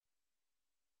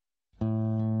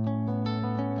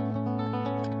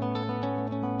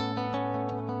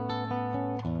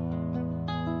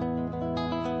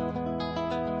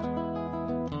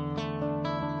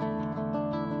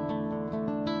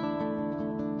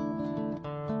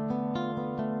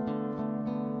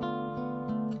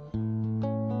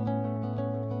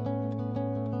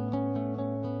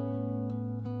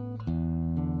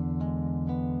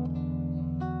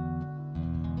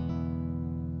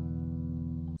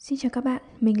Xin chào các bạn,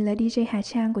 mình là DJ Hà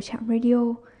Trang của Trạm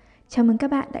Radio. Chào mừng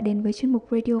các bạn đã đến với chuyên mục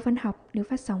Radio Văn học được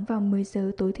phát sóng vào 10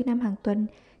 giờ tối thứ năm hàng tuần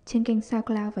trên kênh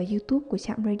SoundCloud và YouTube của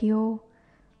Trạm Radio.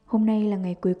 Hôm nay là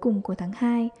ngày cuối cùng của tháng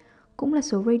 2, cũng là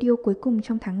số radio cuối cùng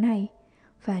trong tháng này.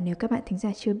 Và nếu các bạn thính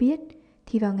giả chưa biết,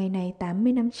 thì vào ngày này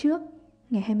 80 năm trước,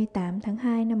 ngày 28 tháng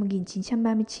 2 năm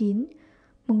 1939,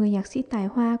 một người nhạc sĩ tài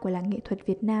hoa của làng nghệ thuật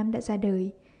Việt Nam đã ra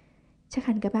đời. Chắc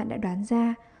hẳn các bạn đã đoán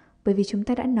ra, bởi vì chúng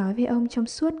ta đã nói về ông trong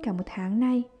suốt cả một tháng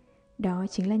nay. Đó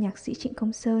chính là nhạc sĩ Trịnh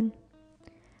Công Sơn.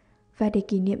 Và để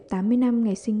kỷ niệm 80 năm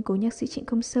ngày sinh cố nhạc sĩ Trịnh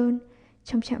Công Sơn,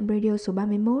 trong trạm radio số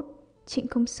 31, Trịnh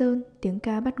Công Sơn, tiếng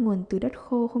ca bắt nguồn từ đất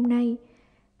khô hôm nay,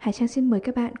 Hải Trang xin mời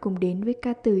các bạn cùng đến với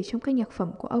ca từ trong các nhạc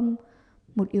phẩm của ông,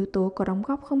 một yếu tố có đóng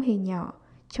góp không hề nhỏ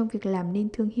trong việc làm nên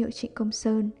thương hiệu Trịnh Công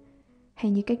Sơn.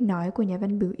 Hay như cách nói của nhà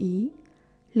văn Bửu Ý,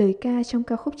 lời ca trong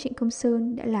ca khúc Trịnh Công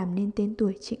Sơn đã làm nên tên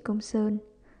tuổi Trịnh Công Sơn.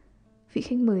 Vị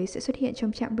khách mời sẽ xuất hiện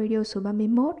trong trạm radio số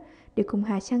 31 để cùng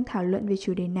Hà Trang thảo luận về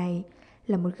chủ đề này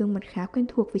là một gương mặt khá quen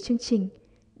thuộc với chương trình,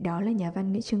 đó là nhà văn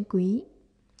Nguyễn Trương Quý.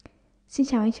 Xin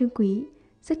chào anh Trương Quý,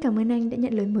 rất cảm ơn anh đã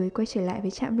nhận lời mời quay trở lại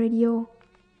với trạm radio.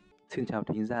 Xin chào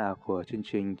thính giả của chương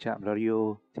trình Trạm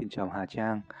Radio, xin chào Hà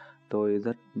Trang. Tôi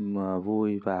rất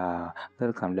vui và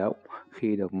rất cảm động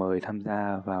khi được mời tham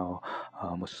gia vào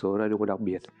một số radio đặc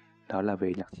biệt, đó là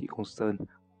về nhạc sĩ Công Sơn,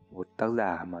 một tác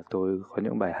giả mà tôi có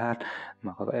những bài hát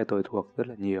mà có lẽ tôi thuộc rất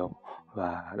là nhiều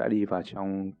và đã đi vào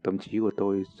trong tâm trí của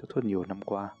tôi suốt nhiều năm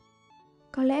qua.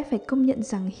 Có lẽ phải công nhận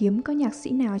rằng hiếm có nhạc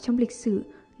sĩ nào trong lịch sử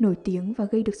nổi tiếng và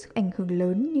gây được sức ảnh hưởng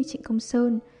lớn như Trịnh Công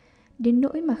Sơn, đến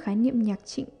nỗi mà khái niệm nhạc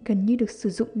Trịnh gần như được sử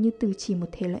dụng như từ chỉ một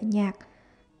thể loại nhạc,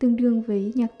 tương đương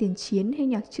với nhạc tiền chiến hay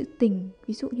nhạc trữ tình,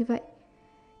 ví dụ như vậy.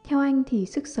 Theo anh thì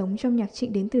sức sống trong nhạc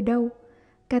Trịnh đến từ đâu?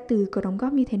 Ca từ có đóng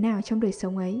góp như thế nào trong đời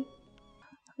sống ấy?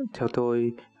 Theo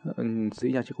tôi,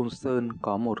 sĩ nhạc Trịnh Công Sơn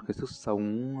có một cái sức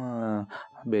sống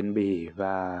bền bỉ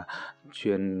và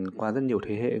truyền qua rất nhiều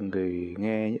thế hệ người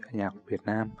nghe nhạc Việt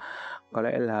Nam. Có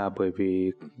lẽ là bởi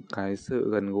vì cái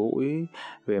sự gần gũi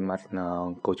về mặt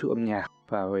cấu trúc âm nhạc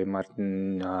và về mặt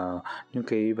những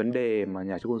cái vấn đề mà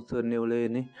nhạc Trịnh Công Sơn nêu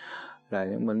lên ấy, là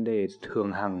những vấn đề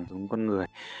thường hằng của con người.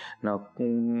 Nó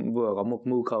cũng vừa có một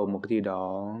mưu cầu một cái gì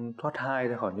đó thoát thai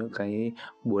ra khỏi những cái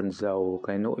buồn rầu,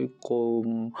 cái nỗi cô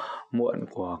muộn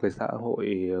của cái xã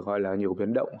hội gọi là nhiều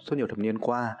biến động suốt nhiều thập niên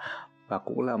qua, và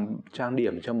cũng là trang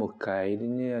điểm cho một cái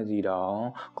gì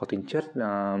đó có tính chất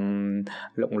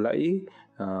lộng lẫy,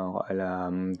 gọi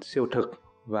là siêu thực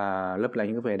và lấp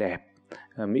lánh cái vẻ đẹp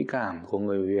mỹ cảm của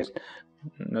người Việt.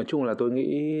 Nói chung là tôi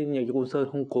nghĩ nhạc Trịnh Công Sơn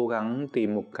không cố gắng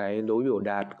tìm một cái lối biểu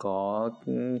đạt có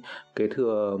kế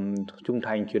thừa trung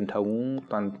thành truyền thống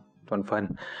toàn phần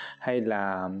hay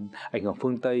là ảnh hưởng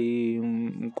phương Tây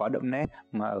quá đậm nét,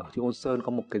 mà ở Trịnh Công Sơn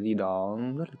có một cái gì đó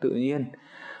rất là tự nhiên.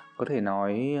 Có thể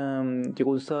nói Trịnh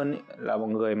Công Sơn ấy là một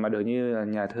người mà được như là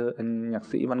nhạc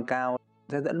sĩ Văn Cao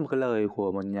sẽ dẫn một cái lời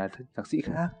của một nhạc sĩ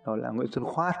khác, đó là Nguyễn Xuân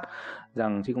Khoát,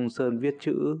 rằng Trịnh Công Sơn viết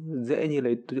chữ dễ như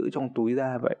lấy chữ trong túi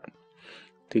ra vậy.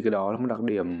 Thì cái đó là một đặc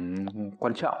điểm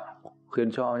quan trọng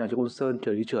khiến cho nhạc Trịnh Công Sơn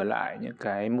trở lại những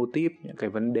cái mô típ, những cái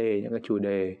vấn đề, những cái chủ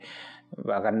đề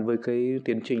và gắn với cái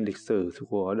tiến trình lịch sử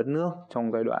của đất nước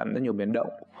trong giai đoạn rất nhiều biến động.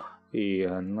 Thì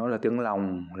nó là tiếng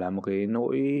lòng, là một cái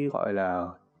nỗi gọi là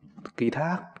ký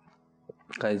thác,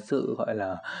 cái sự gọi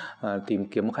là tìm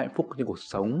kiếm một hạnh phúc trên cuộc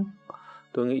sống.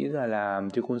 Tôi nghĩ là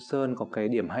Trịnh Công Sơn có cái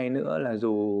điểm hay nữa là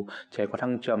dù trải qua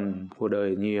thăng trầm của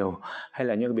đời nhiều, hay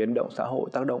là những biến động xã hội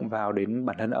tác động vào đến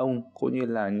bản thân ông, cũng như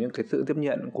là những cái sự tiếp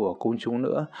nhận của công chúng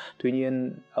nữa, tuy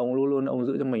nhiên ông luôn luôn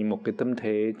giữ cho mình một cái tâm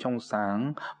thế trong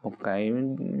sáng, một cái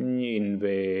nhìn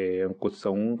về cuộc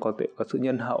sống có sự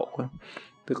nhân hậu.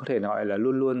 Tôi có thể nói là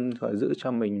luôn luôn giữ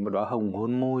cho mình một đóa hồng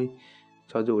hôn môi,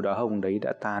 cho dù đóa hồng đấy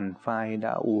đã tàn phai,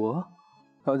 đã úa.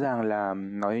 Rõ ràng là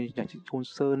nói nhạc Trịnh Công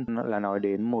Sơn là nói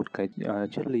đến một cái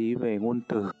triết lý về ngôn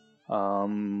từ.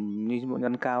 Như một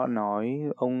nhân cao đã nói,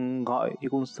 ông gọi Trịnh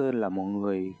Công Sơn là một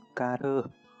người ca thơ.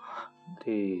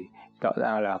 Thì rõ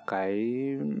ràng là cái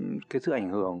sự ảnh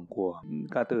hưởng của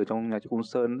ca từ trong nhạc Trịnh Công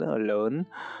Sơn rất là lớn.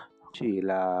 Chỉ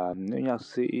là những nhạc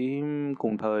sĩ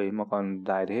cùng thời mà còn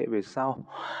dài thế hệ về sau.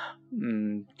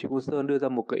 Trịnh Công Sơn đưa ra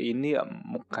một cái ý niệm,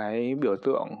 một cái biểu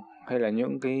tượng hay là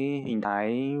những cái hình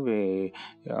thái về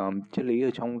triết lý ở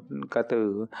trong ca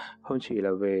từ, không chỉ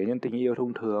là về những tình yêu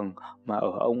thông thường, mà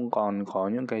ở ông còn có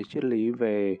những cái triết lý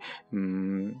về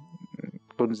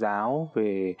tôn giáo,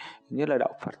 về nhất là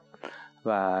đạo Phật,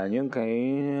 và những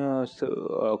cái sự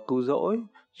cứu rỗi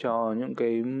cho những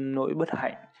cái nỗi bất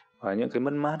hạnh và những cái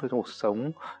mất mát trong cuộc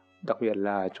sống, đặc biệt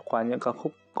là qua những ca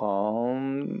khúc có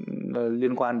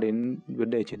liên quan đến vấn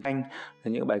đề chiến tranh,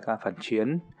 là những bài ca phản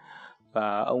chiến.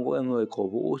 và ông cũng là người cổ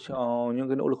vũ cho những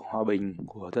cái nỗ lực hòa bình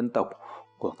của dân tộc,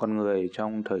 của con người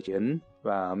trong thời chiến,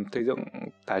 và xây dựng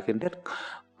tái kiến thiết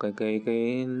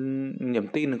cái niềm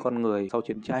tin của con người sau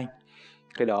chiến tranh.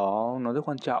 Cái đó nó rất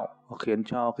quan trọng và khiến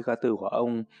cho cái ca từ của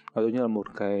ông nó giống như là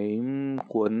một cái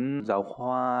cuốn giáo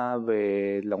khoa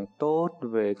về lòng tốt,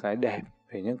 về cái đẹp,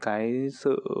 về những cái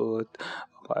sự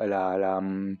gọi là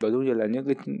ví dụ như là những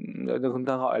cái chúng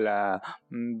ta gọi là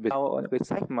về sau những cái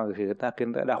sách mà người ta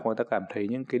đọc, người ta cảm thấy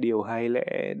những cái điều hay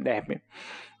lẽ đẹp ấy,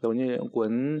 giống như những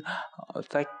cuốn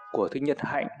sách của Thích Nhật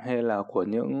Hạnh, hay là của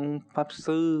những pháp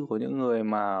sư, của những người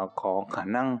mà có khả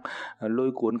năng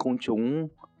lôi cuốn công chúng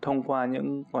thông qua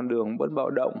những con đường bất bạo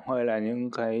động, hay là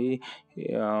những cái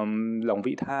lòng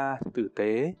vị tha tử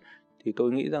tế. Thì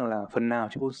tôi nghĩ rằng là phần nào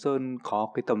Trịnh Công Sơn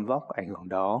có cái tầm vóc ảnh hưởng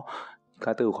đó.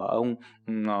 Ca từ của ông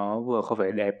nó vừa có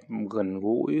vẻ đẹp, gần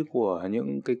gũi của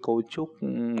những cái cấu trúc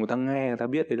người ta nghe, người ta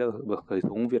biết đấy là đời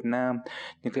sống Việt Nam,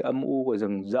 những cái âm u của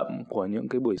rừng rậm, của những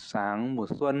cái buổi sáng mùa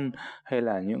xuân, hay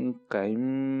là những cái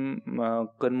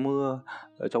cơn mưa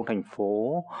ở trong thành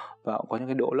phố, và có những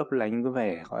cái độ lấp lánh với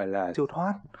vẻ gọi là siêu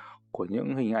thoát của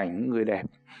những hình ảnh người đẹp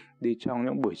đi trong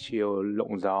những buổi chiều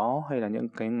lộng gió, hay là những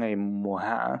cái ngày mùa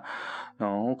hạ.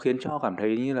 Nó khiến cho cảm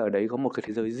thấy như là ở đấy có một cái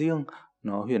thế giới riêng,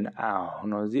 nó huyền ảo,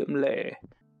 nó diễm lệ.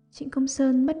 Trịnh Công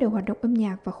Sơn bắt đầu hoạt động âm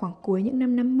nhạc vào khoảng cuối những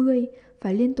năm 50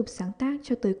 và liên tục sáng tác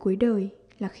cho tới cuối đời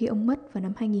là khi ông mất vào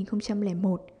năm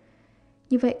 2001.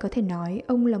 Như vậy có thể nói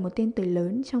ông là một tên tuổi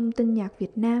lớn trong tân nhạc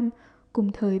Việt Nam,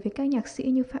 cùng thời với các nhạc sĩ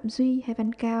như Phạm Duy hay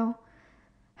Văn Cao.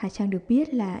 Hà Trang được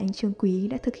biết là anh Trương Quý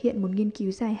đã thực hiện một nghiên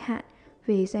cứu dài hạn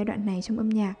về giai đoạn này trong âm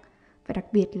nhạc, và đặc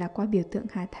biệt là qua biểu tượng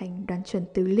Hà Thành Đoàn Chuẩn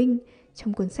Từ Linh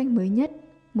trong cuốn sách mới nhất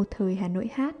Một Thời Hà Nội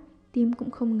Hát, Tim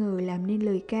Cũng Không Ngờ Làm Nên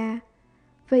Lời Ca.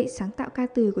 Vậy sáng tạo ca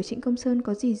từ của Trịnh Công Sơn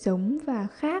có gì giống và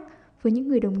khác với những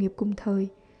người đồng nghiệp cùng thời?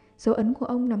 Dấu ấn của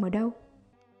ông nằm ở đâu?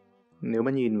 Nếu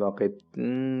mà nhìn vào cái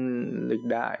lịch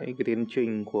đại, cái tiến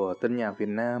trình của tân nhạc Việt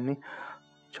Nam ấy,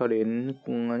 cho đến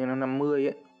những năm 50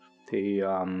 ấy, thì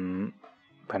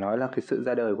phải nói là cái sự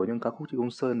ra đời của những ca khúc Trịnh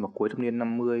Công Sơn vào cuối thập niên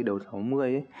 50, đầu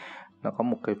 60 ấy, nó có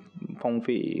một cái phong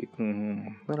vị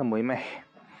rất là mới mẻ,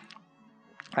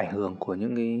 ảnh hưởng của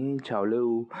những cái trào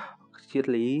lưu triết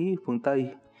lý phương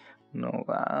Tây nó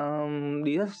đã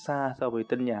đi rất xa so với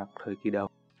tân nhạc thời kỳ đầu.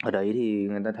 Ở đấy thì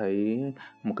người ta thấy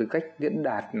một cái cách diễn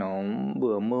đạt nó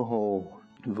vừa mơ hồ,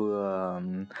 vừa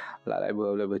lại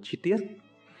vừa chi tiết,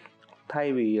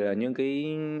 thay vì là những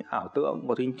cái ảo tượng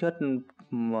có tính chất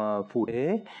mà phù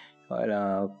thế, gọi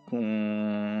là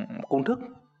công thức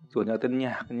của nhà tân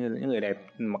nhạc, như là những người đẹp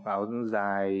mặc áo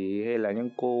dài, hay là những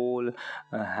cô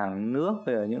hàng nước,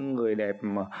 hay là những người đẹp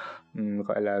mà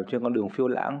gọi là trên con đường phiêu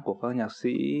lãng của các nhạc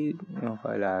sĩ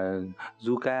gọi là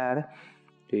du ca đấy.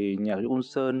 Thì nhạc Trịnh Công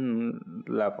Sơn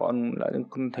là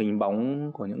những thành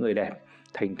bóng của những người đẹp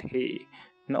thành thị.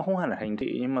 Nó không hẳn là thành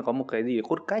thị, nhưng mà có một cái gì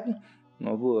cốt cách ấy.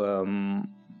 Nó vừa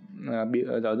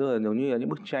giống như là những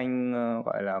bức tranh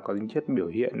gọi là có tính chất biểu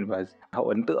hiện và hậu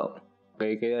ấn tượng.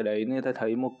 Cái ở đấy người ta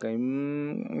thấy một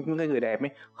những cái người đẹp ấy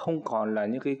không còn là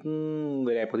những cái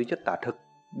người đẹp có tính chất tả thực,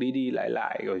 đi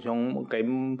lại ở trong một cái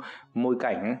môi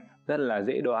cảnh ấy, rất là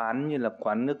dễ đoán, như là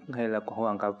quán nước, hay là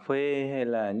hoàng cà phê, hay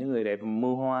là những người đẹp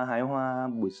mưa hoa hái hoa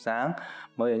buổi sáng,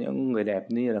 mới là những người đẹp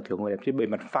như là kiểu người đẹp trên bề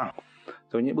mặt phẳng,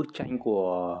 giống những bức tranh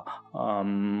của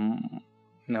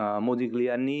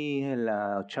Modigliani hay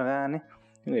là Chagall ấy.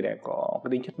 Những người đẹp có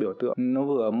cái tính chất biểu tượng, nó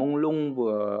vừa mông lung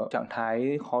vừa trạng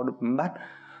thái khó được bắt,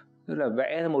 tức là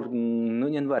vẽ ra một nữ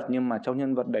nhân vật, nhưng mà trong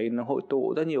nhân vật đấy nó hội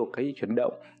tụ rất nhiều cái chuyển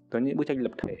động, giống những bức tranh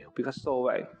lập thể của Picasso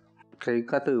vậy. Cái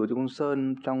ca từ của Trịnh Công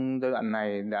Sơn trong giai đoạn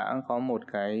này đã có một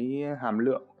cái hàm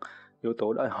lượng yếu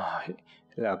tố đòi hỏi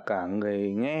là cả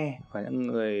người nghe và những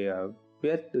người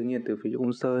viết, tự nhiên từ phía Trịnh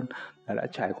Công Sơn là đã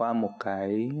trải qua một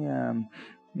cái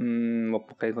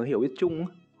có hiểu biết chung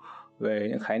về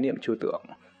những khái niệm trừu tượng.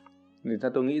 Thì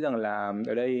tôi nghĩ rằng là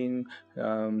ở đây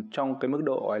trong cái mức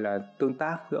độ gọi là tương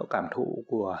tác giữa cảm thụ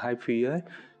của hai phía ấy,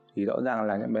 thì rõ ràng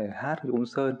là những bài hát của Công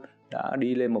Sơn đã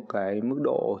đi lên một cái mức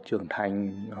độ trưởng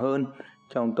thành hơn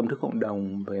trong tâm thức cộng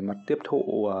đồng về mặt tiếp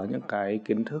thụ những cái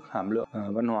kiến thức hàm lượng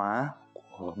văn hóa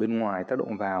của bên ngoài tác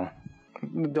động vào.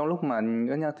 Trong lúc mà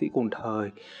các nhạc sĩ cùng thời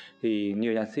thì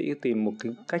nhiều nhạc sĩ tìm một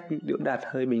cái cách biểu đạt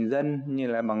hơi bình dân, như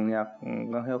là bằng nhạc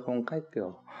theo phong cách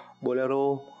kiểu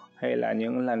bolero, hay là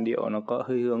những làn điệu nó có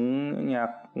hơi hướng nhạc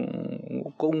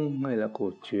ngũ cung hay là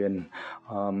cổ truyền,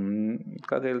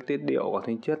 các cái tiết điệu có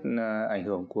tính chất ảnh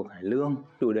hưởng của cải lương,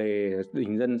 chủ đề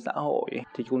bình dân xã hội.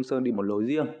 Thì Công Sơn đi một lối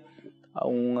riêng,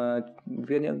 ông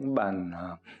viết những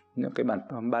cái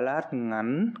bản ballad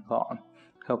ngắn gọn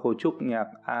theo cấu trúc nhạc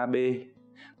AB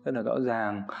rất là rõ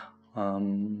ràng,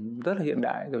 rất là hiện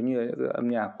đại, giống như là âm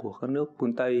nhạc của các nước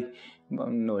phương Tây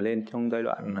nổi lên trong giai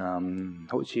đoạn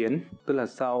hậu chiến, tức là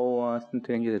sau chiến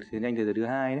tranh thế giới thứ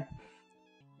hai đấy.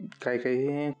 Cái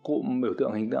cụm biểu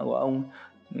tượng hình tượng của ông,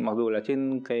 mặc dù là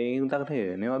trên cái chúng ta có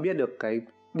thể nếu mà biết được cái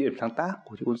điểm sáng tác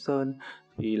của Trịnh Công Sơn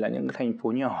thì là những cái thành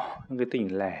phố nhỏ, những cái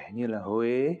tỉnh lẻ như là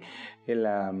Huế hay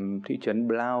là thị trấn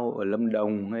Blau ở Lâm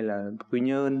Đồng hay là Quy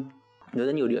Nhơn,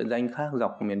 rất nhiều địa danh khác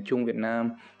dọc miền Trung Việt Nam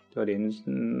cho đến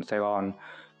Sài Gòn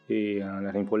thì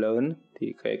là thành phố lớn,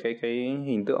 thì cái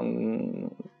hình tượng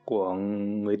của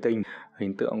người tình,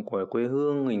 hình tượng của quê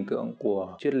hương, hình tượng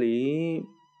của triết lý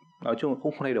nói chung là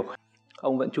cũng không thay đổi.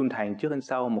 Ông vẫn trung thành trước đến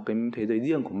sau một cái thế giới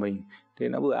riêng của mình, thì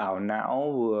nó vừa ảo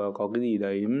não vừa có cái gì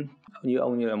đấy như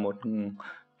ông như là một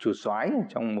chủ soái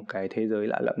trong một cái thế giới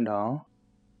lạ lẫm đó.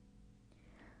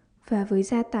 Và với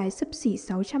gia tài xấp xỉ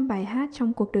 600 bài hát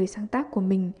trong cuộc đời sáng tác của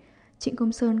mình, Trịnh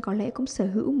Công Sơn có lẽ cũng sở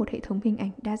hữu một hệ thống hình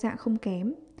ảnh đa dạng không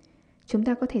kém. Chúng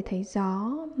ta có thể thấy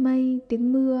gió, mây,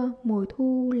 tiếng mưa, mùa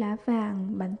thu, lá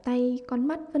vàng, bàn tay, con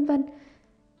mắt, vân vân.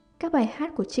 Các bài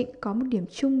hát của Trịnh có một điểm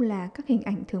chung là các hình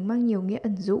ảnh thường mang nhiều nghĩa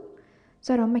ẩn dụ,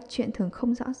 do đó mạch truyện thường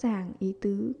không rõ ràng, ý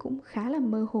tứ cũng khá là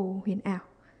mơ hồ, huyền ảo.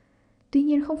 Tuy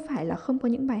nhiên không phải là không có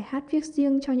những bài hát viết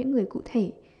riêng cho những người cụ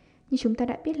thể, như chúng ta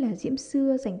đã biết là Diễm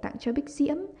Xưa dành tặng cho Bích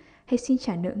Diễm, hay Xin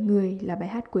trả nợ người là bài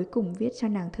hát cuối cùng viết cho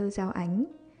nàng thơ Giao Ánh.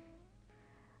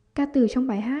 Ca từ trong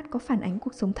bài hát có phản ánh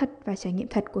cuộc sống thật và trải nghiệm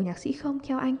thật của nhạc sĩ không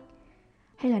theo anh?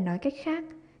 Hay là nói cách khác,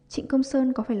 Trịnh Công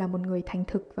Sơn có phải là một người thành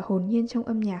thực và hồn nhiên trong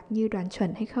âm nhạc như Đoàn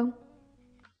Chuẩn hay không?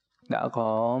 Đã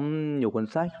có nhiều cuốn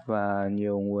sách và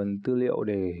nhiều nguồn tư liệu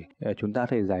để chúng ta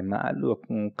thể giải mã được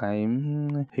cái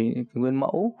nguyên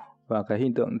mẫu và cái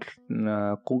hình tượng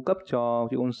cung cấp cho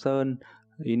Trịnh Công Sơn,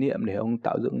 ý niệm để ông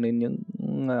tạo dựng nên những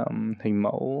hình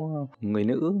mẫu người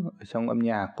nữ trong âm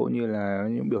nhạc cũng như là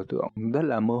những biểu tượng rất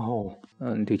là mơ hồ.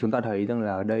 Thì chúng ta thấy rằng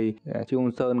là ở đây Trịnh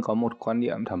Công Sơn có một quan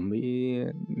niệm thẩm mỹ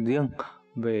riêng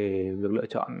về việc lựa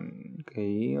chọn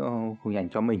cái hình ảnh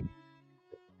cho mình.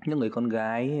 Những người con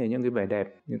gái, những cái vẻ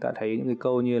đẹp, người ta thấy những cái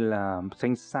câu như là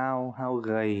xanh xao, hao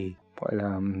gầy, gọi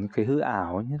là cái hư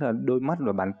ảo, như là đôi mắt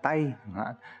và bàn tay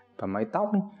và mái tóc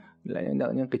ấy,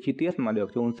 là những cái chi tiết mà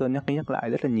được Trung Sơn nhắc lại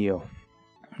rất là nhiều.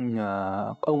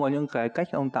 Ông có những cái cách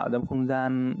ông tạo ra không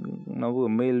gian nó vừa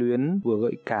mê luyến, vừa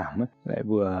gợi cảm ấy, lại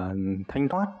vừa thanh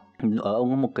thoát. Ở ông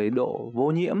có một cái độ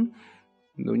vô nhiễm,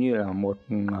 giống như là một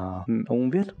ông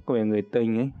viết về người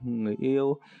tình ấy, người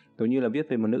yêu, giống như là viết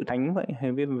về một nữ thánh vậy,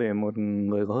 hay viết về một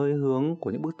người có hơi hướng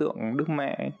của những bức tượng Đức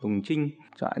Mẹ, Tùng Trinh.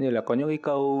 Chẳng hạn như là có những cái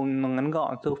câu nó ngắn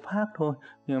gọn, sơ phác thôi,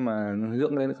 nhưng mà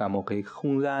dựng lên cả một cái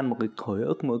không gian, một cái hồi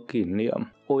ức, một kỷ niệm.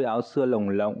 Ôi áo xưa lồng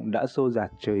lộng đã xô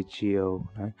dạt trời chiều,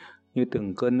 đấy, như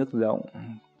từng cơn nước rộng,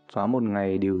 xóa một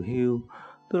ngày điều hưu.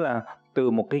 Tức là từ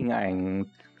một cái hình ảnh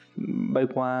bay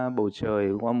qua bầu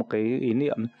trời, qua một cái ý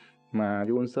niệm mà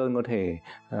Trịnh Công Sơn có thể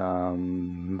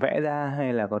vẽ ra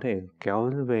hay là có thể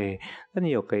kéo về rất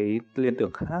nhiều cái liên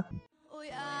tưởng khác. Ôi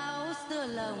áo xưa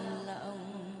lồng lộng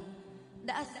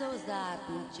đã xô dạt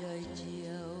trời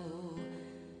chiều,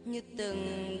 như từng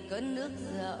cơn nước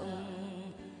rộng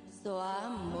xóa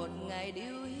một ngày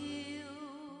điêu hiu.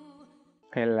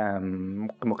 Hay là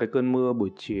một cái cơn mưa buổi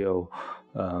chiều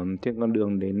trên con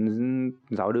đường đến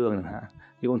giáo đường chẳng hạn,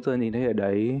 thì Công Sơn nhìn thấy ở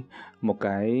đấy một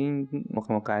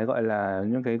cái gọi là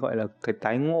những cái gọi là cái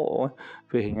tái ngộ ấy,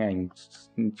 về hình ảnh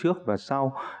trước và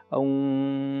sau.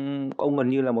 Ông gần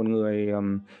như là một người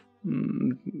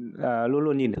luôn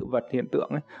luôn nhìn thực vật, hiện tượng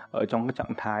ấy, ở trong cái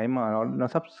trạng thái mà nó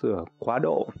sắp sửa quá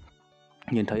độ.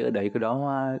 Nhìn thấy ở đấy cái đóa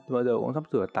hoa bao giờ cũng sắp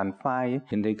sửa tàn phai ấy.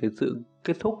 Nhìn thấy cái sự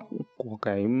kết thúc của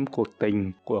cái cuộc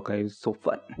tình, của cái số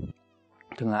phận.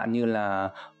 Chẳng hạn như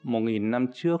là 1000 năm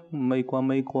trước, mây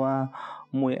qua,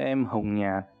 môi em hồng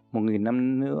nhạt. 1000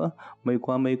 năm nữa, mây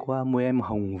qua, môi em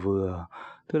hồng vừa.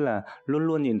 Tức là luôn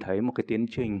luôn nhìn thấy một cái tiến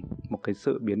trình, một cái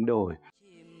sự biến đổi.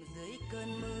 Chìm dưới cơn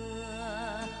mưa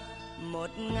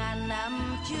 1000 năm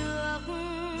trước,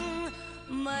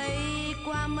 mây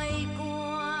qua,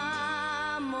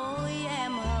 môi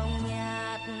em hồng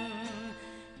nhạt.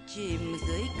 Chìm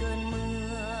dưới cơn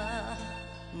mưa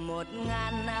 1000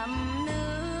 năm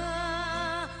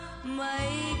nữa, mây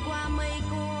qua,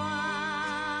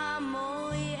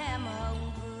 môi em hồng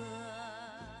vừa.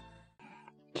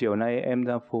 Chiều nay em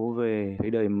ra phố về,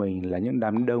 thấy đời mình là những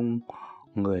đám đông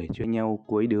người chơi nhau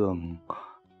cuối đường.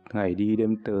 Ngày đi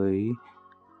đêm tới,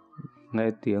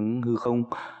 nghe tiếng hư không.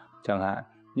 Chẳng hạn,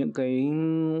 những cái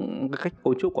cách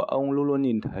cấu trúc của ông luôn luôn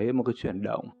nhìn thấy một cái chuyển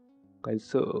động, cái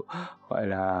sự gọi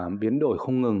là biến đổi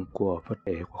không ngừng của vật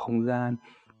thể, của không gian,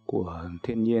 của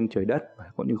thiên nhiên, trời đất,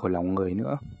 cũng như của lòng người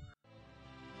nữa.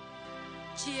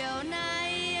 Chiều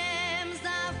nay em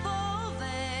ra phố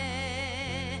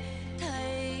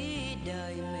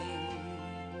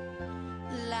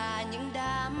những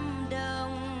đám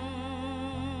đông,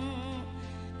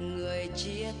 người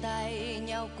chia tay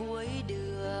nhau cuối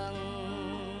đường,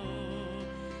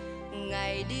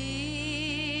 ngày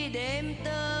đi đêm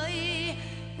tới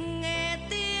nghe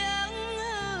tiếng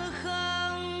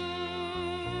không.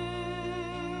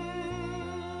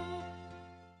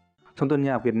 Trong tuần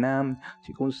nhạc Việt Nam,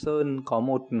 chị Công Sơn có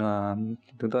một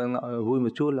chúng tôi gọi vui một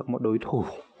chút là một đối thủ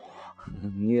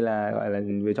như là gọi là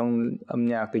về trong âm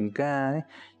nhạc tình ca ấy,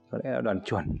 có lẽ là Đoàn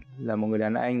Chuẩn, là một người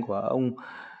đàn anh của ông.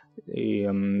 Thì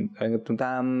chúng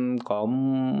ta có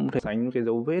thể sánh cái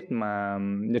dấu vết mà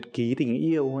nhật ký tình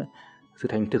yêu ấy, sự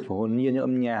thành thực và hồn nhiên trong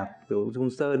âm nhạc từ Công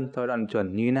Sơn so với Đoàn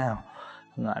Chuẩn như thế nào.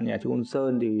 Nhà chị Công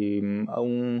Sơn thì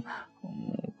ông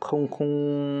không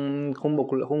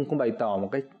bày tỏ một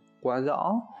cách quá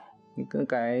rõ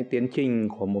cái tiến trình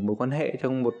của một mối quan hệ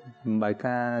trong một bài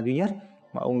ca duy nhất,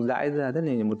 mà ông rải ra rất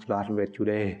là một loạt về chủ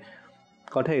đề.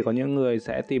 Có thể có những người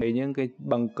sẽ tìm thấy những cái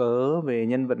bằng cớ về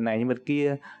nhân vật này nhân vật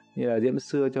kia, như là Diễm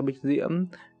Xưa cho Bích Diễm,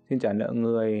 Xin Trả Nợ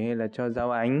Người, hay là cho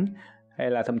Giao Ánh,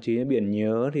 hay là thậm chí Biển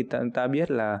Nhớ. Thì ta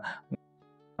biết là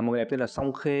một người đẹp tên là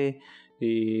Song Khê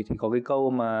thì có cái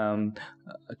câu mà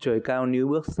trời cao níu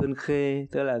bước sơn khê,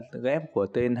 tức là ghép của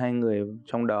tên hai người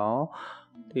trong đó.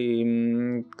 Thì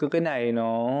cái này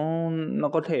nó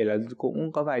có thể là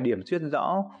cũng có vài điểm thuyết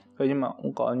rõ thôi, nhưng mà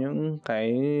cũng có những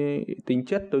cái tính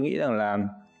chất tôi nghĩ rằng là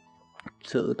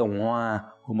sự tổng hòa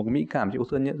của một mỹ cảm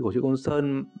của chị Công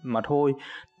Sơn mà thôi.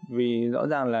 Vì rõ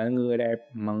ràng là người đẹp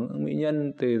mà mỹ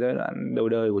nhân từ giai đoạn đầu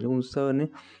đời của chị Công Sơn ấy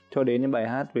cho đến những bài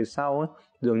hát về sau ấy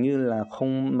dường như là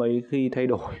không mấy khi thay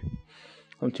đổi.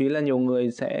 Thậm chí là nhiều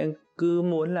người sẽ cứ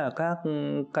muốn là các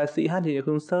ca sĩ hát chị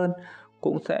Công Sơn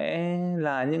cũng sẽ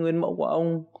là những nguyên mẫu của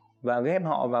ông và ghép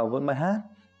họ vào với bài hát.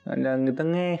 Là người ta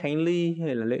nghe Khánh Ly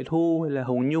hay là Lệ Thu hay là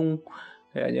Hồng Nhung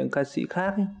hay là những ca sĩ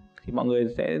khác ấy, thì mọi người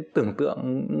sẽ tưởng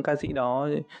tượng những ca sĩ đó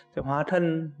sẽ hóa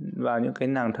thân vào những cái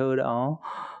nàng thơ đó.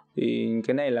 Thì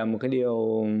cái này là một cái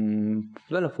điều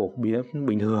rất là phổ biến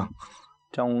bình thường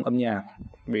trong âm nhạc.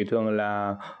 Vì thường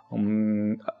là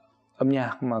âm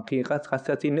nhạc mà khi các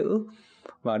ca sĩ nữ,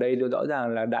 và ở đây rõ ràng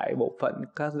là đại bộ phận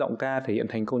các giọng ca thể hiện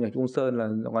thành công nhạc Công Sơn là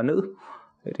giọng ca nữ,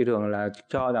 thì thường là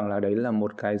cho rằng là đấy là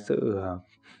một cái sự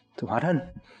hóa thân.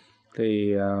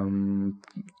 Thì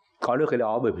có được cái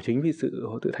đó bởi chính vì sự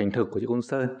thành thực của chị Công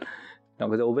Sơn, nó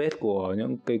cái dấu vết của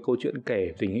những cái câu chuyện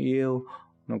kể tình yêu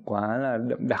nó quá là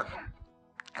đậm đặc.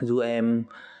 Dù em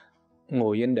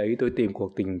ngồi yên đấy tôi tìm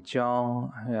cuộc tình cho,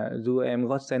 dù em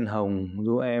gót sen hồng,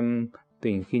 dù em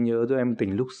tỉnh khi nhớ, dù em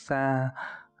tỉnh lúc xa,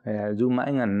 hay là dù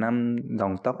mãi ngàn năm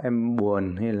dòng tóc em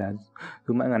buồn, hay là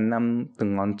dù mãi ngàn năm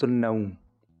từng ngón xuân nồng.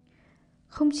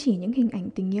 Không chỉ những hình ảnh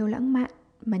tình yêu lãng mạn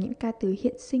mà những ca từ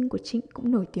hiện sinh của Trịnh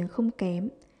cũng nổi tiếng không kém.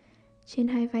 Trên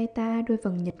hai vai ta đôi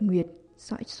vầng nhật nguyệt,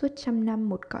 dõi suốt 100 năm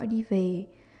một cõi đi về,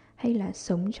 hay là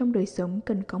sống trong đời sống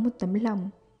cần có một tấm lòng.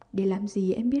 Để làm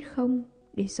gì em biết không?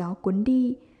 Để gió cuốn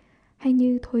đi. Hay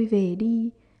như thôi về đi,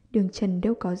 đường trần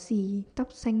đâu có gì, tóc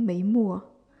xanh mấy mùa.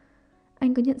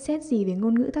 Anh có nhận xét gì về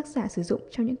ngôn ngữ tác giả sử dụng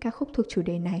trong những ca khúc thuộc chủ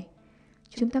đề này?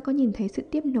 Chúng ta có nhìn thấy sự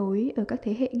tiếp nối ở các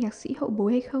thế hệ nhạc sĩ hậu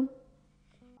bối hay không?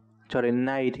 Cho đến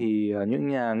nay thì những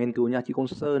nhà nghiên cứu nhạc chị Công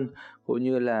Sơn cũng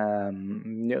như là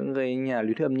những cái nhà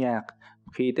lý thuyết âm nhạc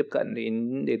khi tiếp cận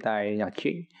đến đề tài nhạc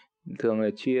Trịnh thường là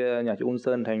chia nhạc chị Công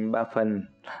Sơn thành 3 phần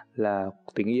là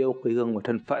tình yêu, quê hương và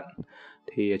thân phận.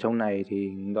 Thì ở trong này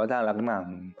thì rõ ràng là cái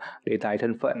mảng đề tài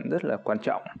thân phận rất là quan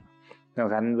trọng, nó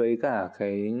gắn với cả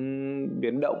cái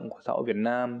biến động của xã hội Việt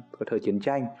Nam của thời chiến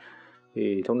tranh.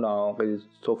 Thì trong đó cái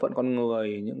số phận con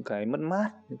người, những cái mất mát,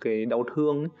 những cái đau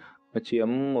thương ấy, nó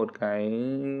chiếm một cái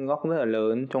góc rất là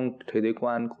lớn trong thế giới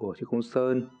quan của chị Công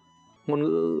Sơn. Ngôn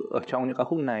ngữ ở trong những ca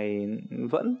khúc này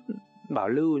vẫn bảo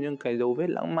lưu những cái dấu vết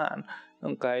lãng mạn,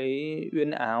 những cái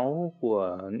uyên áo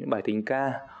của những bài tình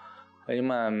ca. Thế nhưng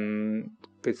mà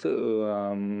cái sự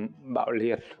bạo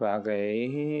liệt và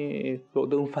cái độ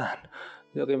tương phản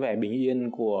giữa cái vẻ bình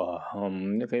yên của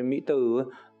những cái mỹ từ ấy,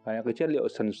 và những cái chất liệu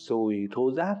sần sùi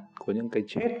thô ráp của những cái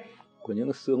chết, của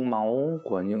những xương máu,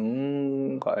 của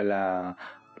những gọi là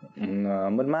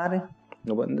mất mát ấy,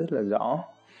 nó vẫn rất là rõ.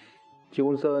 Chị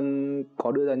Công Sơn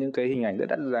có đưa ra những cái hình ảnh rất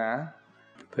đắt giá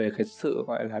về cái sự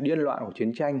gọi là điên loạn của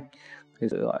chiến tranh, cái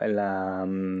sự gọi là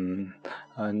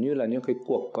như là những cái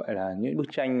cuộc gọi là những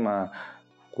bức tranh mà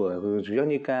của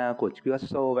Guernica, của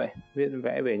Picasso vậy, viết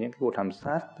vẽ về những cái cuộc thảm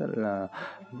sát rất là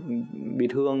bi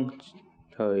thương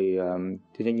thời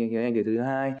chiến tranh thế thứ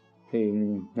hai. Thì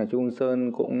nhà chị Công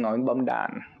Sơn cũng nói bom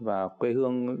đạn và quê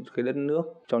hương, cái đất nước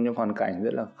trong những hoàn cảnh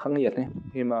rất là khắc nghiệt ấy.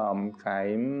 Khi mà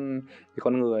cái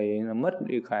con người nó mất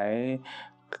đi cái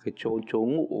cái chỗ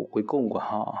ngụ cuối cùng của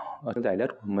họ ở giải đất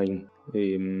của mình.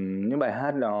 Thì những bài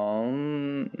hát đó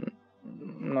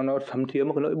nó thấm thía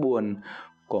một cái nỗi buồn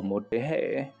của một thế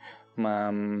hệ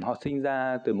mà họ sinh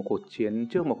ra từ một cuộc chiến,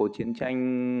 trước một cuộc chiến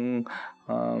tranh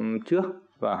trước,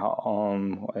 và họ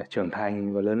gọi là trưởng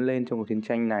thành và lớn lên trong cuộc chiến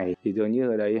tranh này. Thì dường như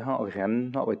ở đấy họ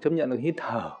phải chấp nhận được hít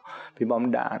thở vì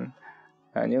bom đạn,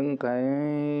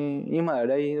 nhưng mà ở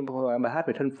đây bài hát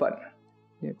về thân phận,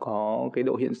 có cái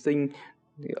độ hiện sinh,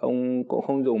 thì ông cũng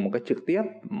không dùng một cách trực tiếp,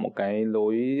 một cái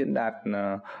lối diễn đạt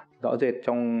rõ rệt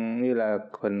trong như là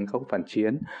phần khúc phản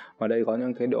chiến, mà đây có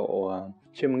những cái độ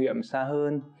chiêm nghiệm xa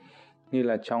hơn, như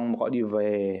là trong Một Cõi Đi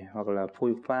Về, hoặc là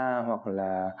Phôi Pha, hoặc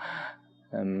là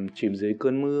Chìm Dưới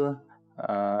Cơn Mưa,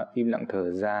 Im Lặng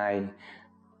Thở Dài,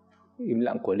 Im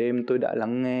lặng của đêm tôi đã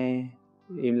lắng nghe,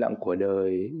 Im lặng của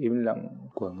đời, im lặng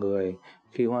của người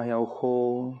khi hoa heo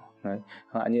khô. Đấy,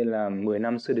 họa như là 10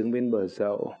 năm xưa đứng bên bờ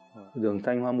dậu, Đường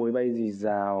xanh hoa muối bay rì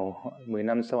rào, 10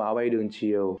 năm sau áo bay đường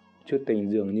chiều, chút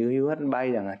tình dường như hưu hắt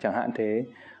bay chẳng hạn thế.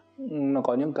 Nó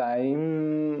có những cái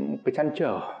trăn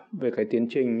trở về cái tiến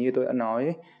trình như tôi đã nói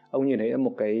ấy. Ông nhìn thấy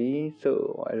một cái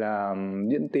sự gọi là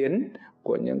diễn tiến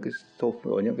của những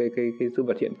cái sự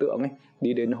vật hiện tượng ấy,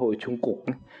 đi đến hồi trung cục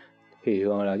ấy. Thì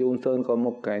thường là Trung Sơn có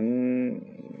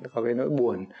cái nỗi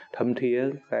buồn thấm thía,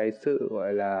 cái sự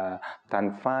gọi là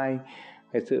tàn phai,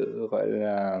 cái sự gọi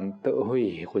là tự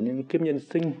hủy của những kiếp nhân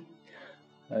sinh.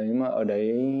 Nhưng mà ở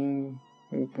đấy,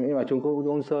 nhưng mà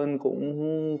Trung Sơn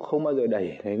cũng không bao giờ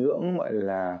đẩy cái ngưỡng gọi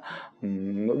là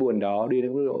nỗi buồn đó đi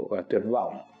đến mức độ gọi là tuyệt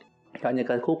vọng. Các những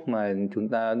ca khúc mà chúng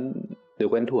ta đều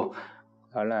quen thuộc,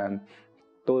 đó là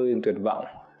Tôi Tuyệt Vọng,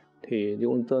 thì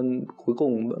Trung Sơn cuối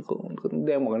cùng cũng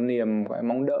đem một cái niềm gọi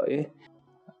mong đợi ấy.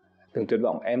 Đừng tuyệt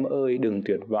vọng em ơi, đừng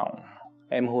tuyệt vọng,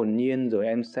 em hồn nhiên rồi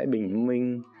em sẽ bình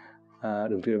minh.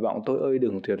 Đừng tuyệt vọng tôi ơi,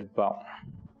 đừng tuyệt vọng,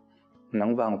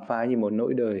 nắng vàng phai như một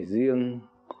nỗi đời riêng,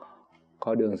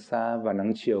 có đường xa và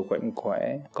nắng chiều quạnh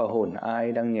quẽ, có hồn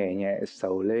ai đang nhẹ nhẹ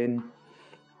sầu lên.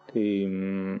 Thì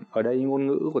ở đây ngôn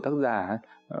ngữ của tác giả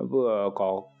vừa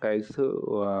có cái sự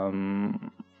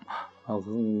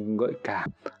gợi cảm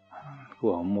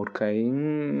của một cái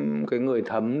người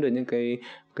thấm được những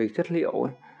cái chất liệu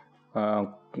ấy,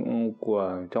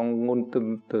 của trong ngôn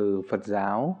từ Phật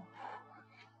giáo,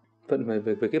 phận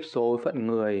về kiếp số, phận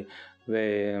người,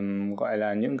 về gọi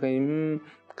là những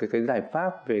cái giải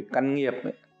pháp về căn nghiệp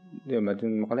ấy, để mà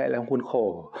có lẽ là khuôn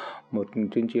khổ một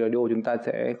chương trình radio chúng ta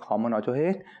sẽ khó mà nói cho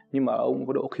hết. Nhưng mà ông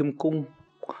có độ khiêm cung,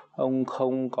 ông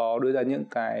không có đưa ra những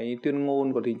cái tuyên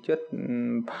ngôn có tính chất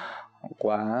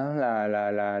quá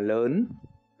là lớn,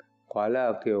 quá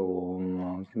là kiểu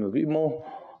vĩ mô,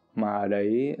 mà ở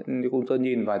đấy Cung Sơn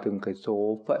nhìn vào từng cái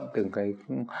số phận, từng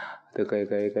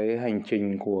cái hành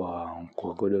trình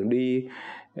của đường đi,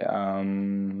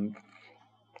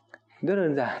 rất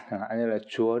đơn giản, chẳng hạn như là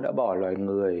Chúa đã bỏ loài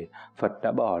người, Phật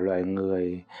đã bỏ loài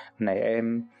người, này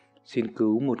em xin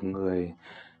cứu một người.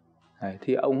 Đấy,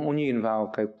 thì ông nhìn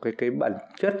vào cái bản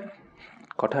chất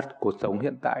có thật cuộc sống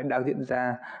hiện tại đang diễn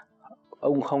ra.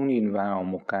 Ông không nhìn vào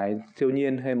một cái siêu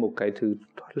nhiên hay một cái thứ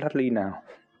thoát ly nào.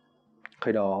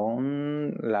 Cái đó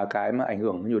là cái mà ảnh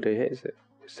hưởng nhiều thế hệ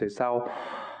sẽ sau.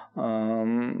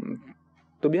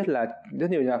 Tôi biết là rất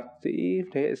nhiều nhạc sĩ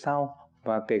thế hệ sau,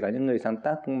 và kể cả những người sáng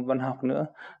tác văn học nữa,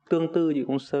 tương tự như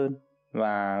Công Sơn,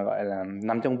 và gọi là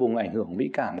nằm trong vùng ảnh hưởng mỹ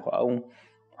cảm của ông.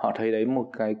 Họ thấy đấy một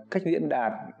cái cách diễn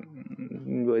đạt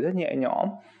với rất nhẹ nhõm,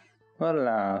 rất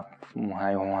là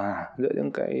hài hòa giữa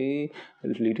những cái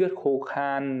lý thuyết khô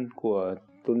khan của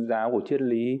tôn giáo, của triết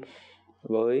lý,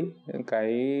 với những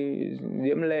cái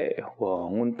diễm lệ của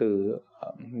ngôn từ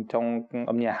trong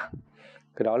âm nhạc.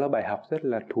 Cái đó là bài học rất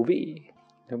là thú vị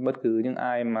cho bất cứ những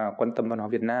ai mà quan tâm văn hóa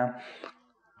Việt Nam.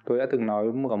 Tôi đã từng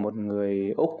nói với một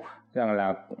người Úc rằng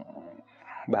là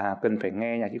bà cần phải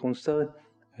nghe nhạc sĩ Công Sơn,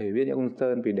 để biết nhạc Công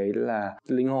Sơn, vì đấy là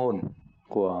linh hồn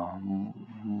của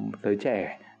giới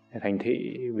trẻ thành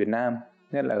thị Việt Nam,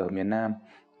 nhất là ở miền Nam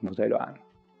một giai đoạn.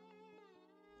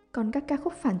 Còn các ca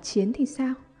khúc phản chiến thì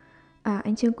sao?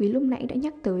 Anh Trương Quý lúc nãy đã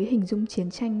nhắc tới hình dung chiến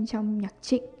tranh trong nhạc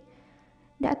Trịnh.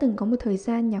 Đã từng có một thời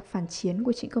gian nhạc phản chiến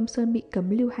của Trịnh Công Sơn bị cấm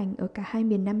lưu hành ở cả hai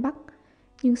miền Nam Bắc.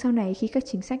 Nhưng sau này khi các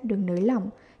chính sách được nới lỏng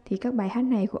thì các bài hát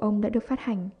này của ông đã được phát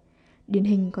hành. Điển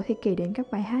hình có thể kể đến các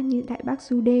bài hát như Đại Bác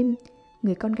Du Đêm,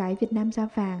 Người Con Gái Việt Nam Da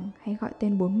Vàng hay Gọi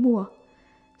Tên Bốn Mùa.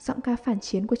 Giọng ca phản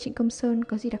chiến của Trịnh Công Sơn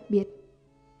có gì đặc biệt?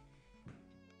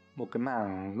 Một cái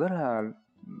mảng rất là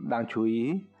đáng chú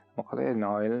ý, mà có thể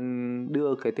nói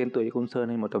đưa cái tên tuổi Trịnh Công Sơn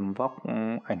lên một tầm vóc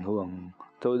ảnh hưởng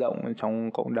sâu rộng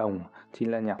trong cộng đồng,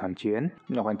 chính là nhạc phản chiến.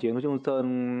 Nhạc phản chiến của Trịnh Công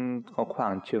Sơn có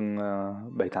khoảng chừng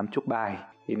 7-8 chục bài.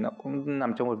 thì nó cũng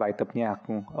nằm trong một vài tập nhạc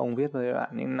ông viết với bạn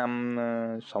những năm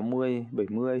 60,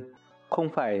 70. Không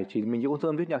phải chỉ mình Nhạc Công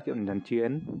Sơn viết nhạc truyện phản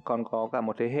chiến, còn có cả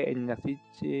một thế hệ nhạc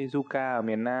sĩ Zuka ở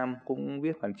miền Nam cũng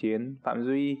viết phản chiến, Phạm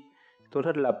Duy, Tô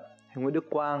Thất Lập, Nguyễn Đức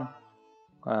Quang,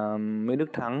 Nguyễn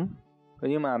Đức Thắng. Thế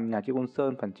nhưng mà nhạc Triệu Công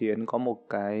Sơn phản chiến có một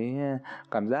cái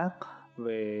cảm giác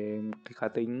về cái cá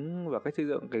tính và cách xây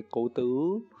dựng cái cấu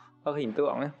tứ các hình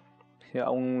tượng ấy. Thì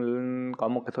ông có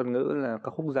một cái thuật ngữ là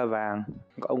ca khúc da vàng.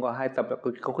 Ông có 2 tập là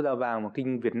ca khúc da vàng và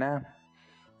Kinh Việt Nam.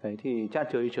 Đấy thì cha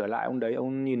trời trở lại ông đấy,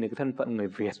 ông nhìn thấy cái thân phận người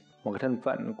Việt, một cái thân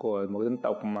phận của một dân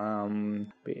tộc mà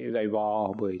bị dày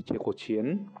vò bởi cuộc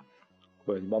chiến,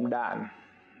 bởi bom đạn.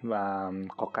 Và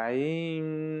có cái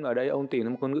ở đây ông tìm ra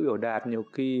một ngôn ngữ biểu đạt nhiều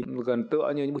khi gần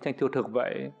tựa như những bức tranh thiêu thực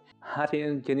vậy, hát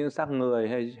trên những xác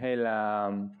người hay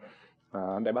là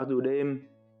Đại Bác Dù Đêm,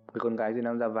 cái con gái Việt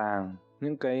Nam da vàng,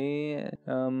 những cái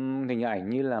hình ảnh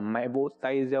như là mẹ vỗ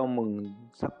tay reo mừng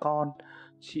xác con,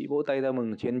 chị vỗ tay reo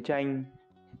mừng chiến tranh,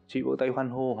 chị vỗ tay hoan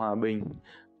hô hòa bình.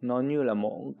 Nó như là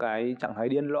một cái trạng thái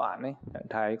điên loạn ấy, trạng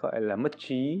thái gọi là mất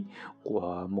trí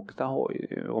của một cái xã hội,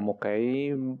 của một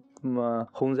cái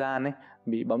không gian ấy,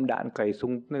 bị bom đạn cày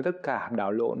súng nên tất cả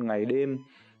đảo lộn ngày đêm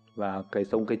và cày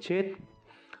sống cái chết.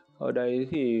 Ở đây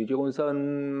thì Triệu Công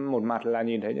Sơn một mặt là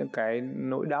nhìn thấy những cái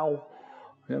nỗi đau,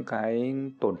 những cái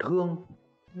tổn thương,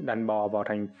 đàn bò vào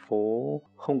thành phố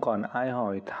không còn ai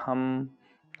hỏi thăm,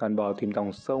 đàn bò tìm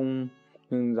dòng sông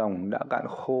nhưng dòng đã cạn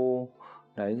khô.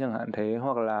 Đấy chẳng hạn thế,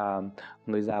 hoặc là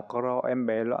người già co ro em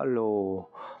bé lõa lồ,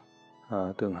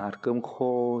 tưởng hạt cơm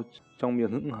khô trong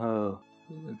miệng hững hờ,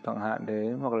 chẳng hạn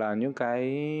thế. Hoặc là những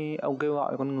cái ông kêu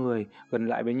gọi con người gần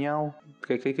lại với nhau,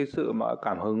 cái sự mà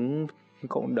cảm hứng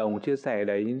cộng đồng chia sẻ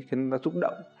đấy khiến ta xúc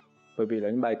động. Bởi vì là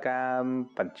những bài ca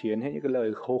phản chiến hay những cái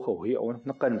lời khẩu hiệu ấy,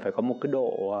 nó cần phải có một cái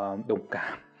độ đồng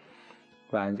cảm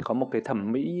và có một cái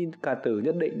thẩm mỹ ca từ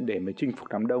nhất định để mới chinh phục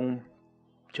đám đông.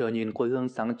 Chờ nhìn quê hương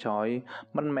sáng chói,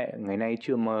 mắt mẹ ngày nay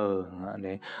chưa mờ.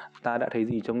 Đấy, ta đã thấy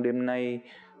gì trong đêm nay,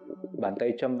 bàn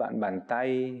tay trăm vạn bàn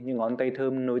tay, những ngón tay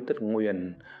thơm nối tất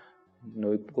nguyền,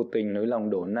 nối cô tình nối lòng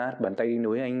đổ nát, bàn tay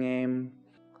nối anh em.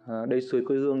 Đây suối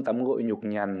quê hương tắm gội nhục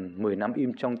nhằn, 10 năm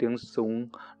im trong tiếng súng,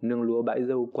 nương lúa bãi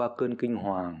dâu qua cơn kinh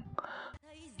hoàng.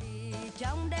 Thấy gì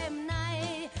trong đêm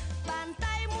nay, bàn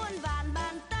tay muôn vàn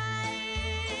bàn tay,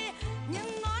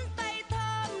 những ngón tay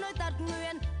thơm nối tật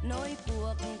nguyền, nối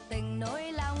cuộc tình nối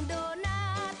lòng đổ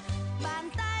nát, bàn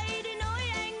tay đi nối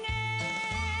anh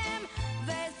em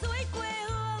về suối quê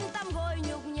hương tắm gội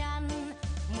nhục nhằn,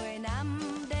 10 năm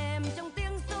đêm trong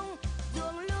tiếng súng,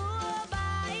 ruộng lúa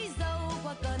bãi dâu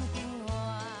qua cơn kinh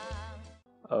hoàng.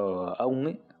 Ở ông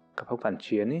ấy, các phong phản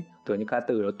chiến ấy, tưởng như ca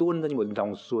từ nó tuôn ra như một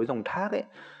dòng suối, dòng thác ấy.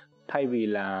 Thay vì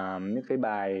là những cái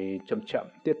bài chậm chậm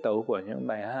tiết tấu của những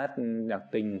bài hát nhạc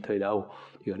tình thời đầu,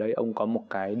 thì ở đây ông có một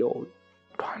cái độ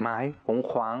thoải mái, phóng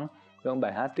khoáng, những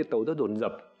bài hát tiết tấu rất dồn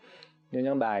dập. Như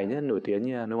những bài rất nổi tiếng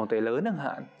như Nối Vòng Tay Lớn chẳng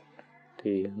hạn,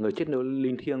 thì người chết nối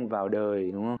linh thiêng vào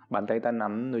đời, đúng không? Bàn tay ta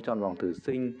nắm nối tròn vòng tử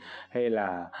sinh, hay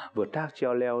là vượt thác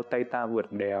treo leo, tay ta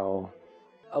vượt đèo.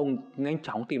 Ông nhanh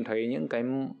chóng tìm thấy những cái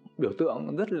biểu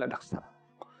tượng rất là đặc sắc.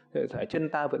 Phải chân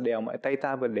ta vượt đèo, mà tay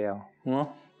ta vượt đèo, đúng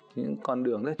không? Những con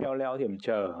đường rất treo leo hiểm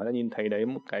trở, ta nhìn thấy đấy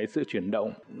một cái sự chuyển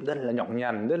động rất là nhọc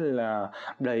nhằn, rất là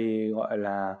đầy gọi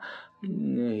là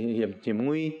hiểm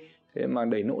nguy, thế mà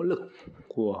đầy nỗ lực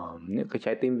của những cái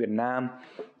trái tim Việt Nam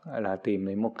là tìm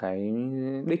thấy một cái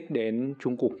đích đến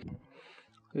chung cục.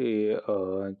 Thì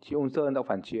ở Triệu Công Sơn đạo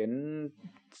phản chiến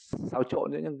xáo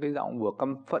trộn giữa những cái giọng vừa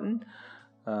căm phẫn,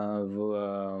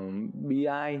 vừa bi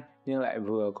ai nhưng lại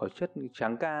vừa có chất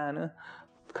tráng ca nữa,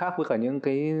 khác với cả những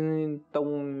cái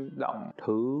tông giọng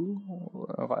thứ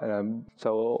gọi là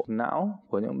sầu não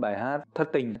của những bài hát thất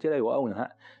tình trước đây của ông chẳng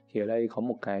hạn. Thì ở đây có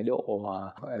một cái độ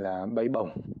gọi là bay bổng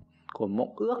của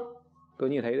mộng ước. Tôi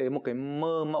nhìn thấy đấy một cái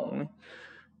mơ mộng ấy.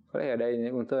 Có lẽ ở đây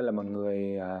Nhạc Công Sơn là một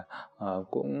người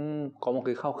cũng có một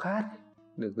cái khao khát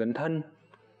được dấn thân.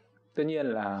 Tất nhiên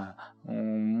là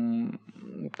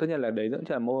đấy cũng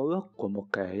chỉ là mơ ước của một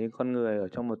cái con người ở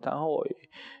trong một xã hội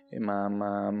mà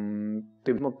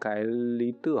tìm một cái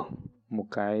lý tưởng, một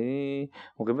cái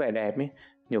vẻ đẹp ấy,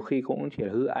 nhiều khi cũng chỉ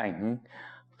là hư ảnh ấy.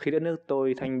 Khi đất nước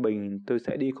tôi thanh bình, tôi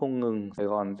sẽ đi không ngừng, Sài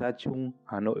Gòn ra Trung,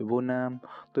 Hà Nội vô Nam,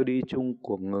 tôi đi chung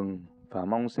cuộc ngừng và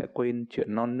mong sẽ quên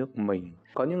chuyện non nước mình.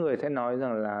 Có những người sẽ nói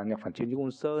rằng là nhạc phản chiến Nhạc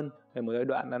Công Sơn một giai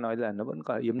đoạn đã nói là nó vẫn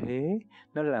còn yếm thế,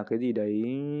 nó là cái gì đấy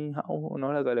hão,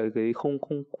 nó là cái không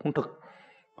thực,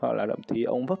 hoặc là thậm chí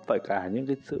ông vấp phải cả những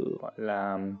cái sự gọi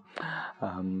là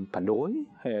phản đối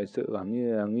hay là sự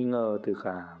như là nghi ngờ từ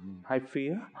cả hai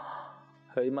phía.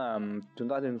 Thế mà chúng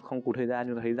ta không cùng thời gian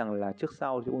chúng ta thấy rằng là trước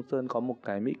sau thì Công Sơn có một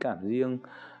cái mỹ cảm riêng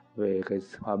về cái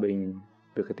hòa bình,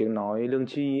 về cái tiếng nói lương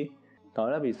tri ấy. Đó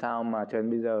là vì sao mà cho đến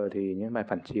bây giờ thì những bài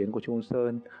phản chiến của Trung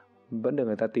Sơn vẫn được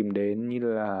người ta tìm đến như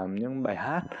là những bài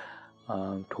hát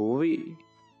thú vị,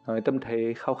 tâm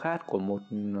thế khao khát của một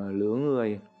lứa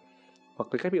người, hoặc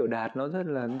cái cách biểu đạt nó rất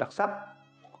là đặc sắc.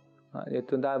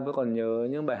 Chúng ta vẫn còn nhớ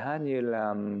những bài hát như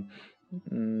là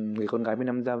Người con gái 10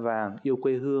 năm da vàng, Yêu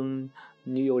quê hương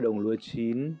như yêu đồng lúa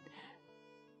chín,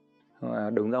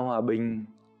 Đường ra hòa bình,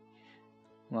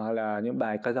 hoặc là những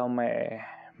bài ca dao mẹ,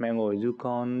 Mẹ ngồi ru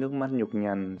con, Nước mắt nhục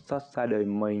nhằn, Xót xa đời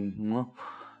mình, đúng không?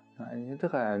 Tất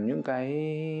cả những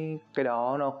cái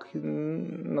đó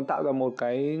nó tạo ra một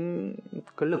cái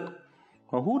lực,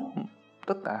 nó hút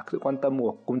tất cả sự quan tâm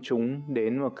của công chúng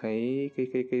đến một cái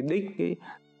đích,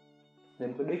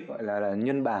 đến cái đích gọi là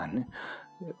nhân bản ấy,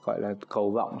 gọi là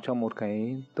cầu vọng cho một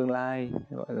cái tương lai,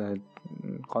 gọi là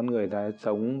con người ta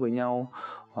sống với nhau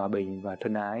hòa bình và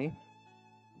thân ái.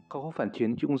 Ca khúc phản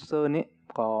chiến Trung Sơn ấy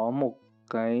có một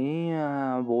cái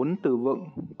vốn từ vựng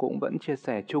cũng vẫn chia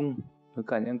sẻ chung với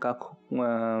cả những ca khúc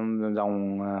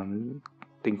dòng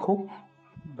tình khúc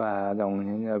và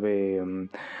dòng về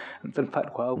thân phận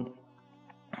của ông.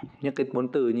 Những cái vốn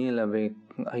từ như là về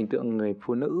hình tượng người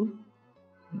phụ nữ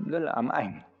rất là ám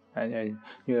ảnh,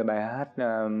 như là bài hát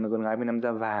Con gái 10 năm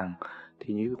da vàng,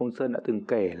 thì như Công Sơn đã từng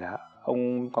kể là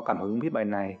ông có cảm hứng viết bài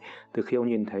này từ khi ông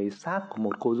nhìn thấy xác của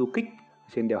một cô du kích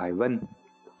trên đèo Hải Vân.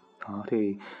 Đó,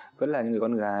 thì vẫn là những người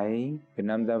con gái Việt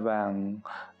Nam da vàng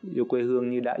yêu quê hương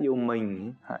như đã yêu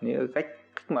mình, những cách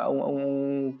mà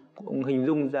ông hình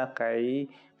dung ra cái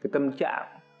tâm trạng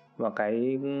và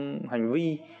cái hành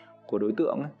vi của đối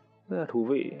tượng ấy, rất là thú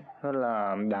vị, rất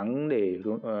là đáng để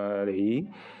ý.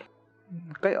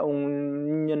 Cách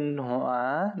ông nhân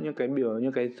hóa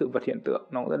những cái sự vật hiện tượng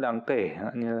nó cũng rất đáng kể,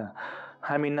 như là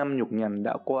 20 năm nhục nhằn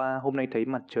đã qua, hôm nay thấy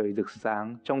mặt trời rực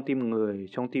sáng trong tim người,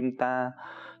 trong tim ta,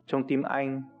 trong tim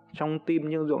anh, trong tim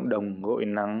những ruộng đồng gội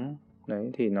nắng.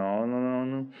 Đấy thì nó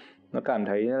cảm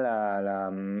thấy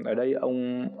là ở đây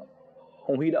ông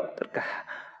huy động tất cả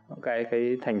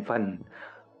cái thành phần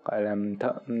gọi là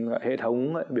hệ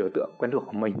thống biểu tượng quen thuộc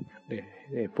của mình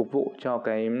để phục vụ cho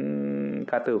cái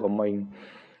ca từ của mình.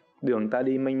 Đường ta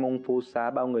đi mênh mông phố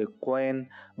xá bao người quen,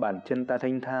 bản chân ta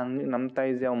thanh thang những nắm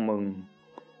tay gieo mừng,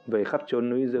 về khắp chốn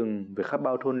núi rừng, về khắp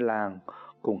bao thôn làng,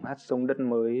 cùng hát sông đất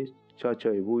mới cho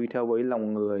trời vui theo với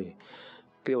lòng người.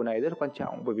 Điều này rất quan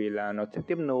trọng bởi vì là nó sẽ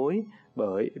tiếp nối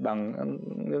bằng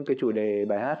những cái chủ đề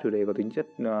bài hát, chủ đề có tính chất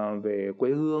về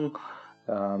quê hương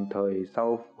thời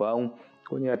sau của ông,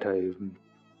 cũng như là thời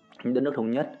đất nước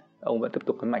thống nhất. Ông vẫn tiếp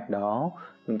tục cái mạch đó.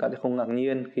 Chúng ta sẽ không ngạc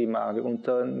nhiên khi mà cái Công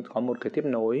Sơn có một cái tiếp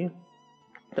nối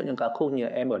cho những ca khúc như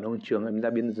Em ở nông trường, Em ra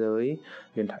biên giới,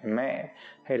 Huyền thoại mẹ,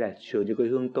 hay là Trường cho quê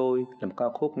hương tôi, là một ca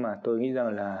khúc mà tôi nghĩ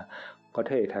rằng là có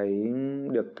thể thấy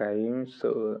được cái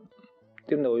sự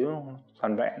tiếp nối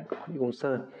toàn vẹn của Công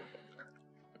Sơn.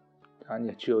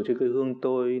 Chiều trên quê hương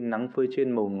tôi, nắng phơi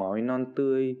trên màu ngói non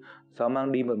tươi, gió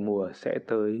mang đi một mùa sẽ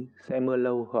tới, sẽ mưa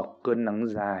lâu hoặc cơn nắng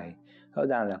dài. Rõ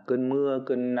ràng là cơn mưa,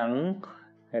 cơn nắng,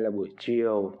 hay là buổi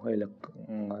chiều, hay là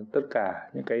tất cả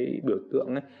những cái biểu tượng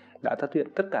ấy đã xuất hiện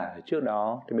tất cả trước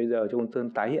đó, thì bây giờ cho Công Sơn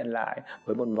tái hiện lại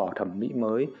với một vỏ thẩm mỹ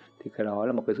mới, thì cái đó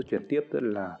là một cái sự chuyển tiếp rất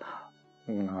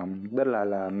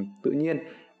là tự nhiên.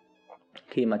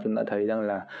 Khi mà chúng ta thấy rằng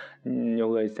là nhiều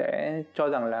người sẽ cho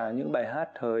rằng là những bài hát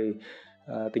thời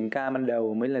tình ca ban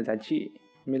đầu mới là giá trị,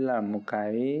 mới là một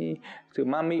cái sự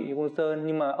ma mị của Công Sơn,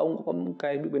 nhưng mà ông cũng có một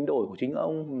cái biến đổi của chính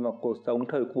ông, và cuộc sống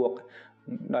thời cuộc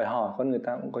đòi hỏi con người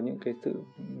ta cũng có những cái sự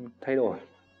thay đổi.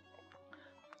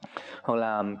 Hoặc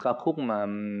là ca khúc mà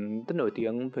rất nổi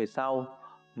tiếng về sau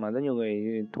mà rất nhiều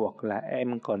người thuộc là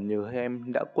Em còn nhớ em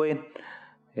đã quên,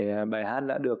 thì bài hát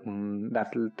đã được đặt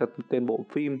tên bộ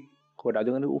phim của đạo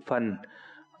diễn Hữu Phần,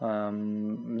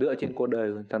 dựa trên cuộc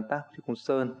đời sáng tác của Công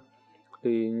Sơn.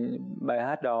 Thì bài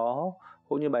hát đó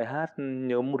cũng như bài hát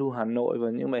Nhớ mùa thu Hà Nội và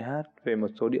những bài hát về một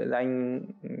số địa danh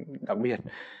đặc biệt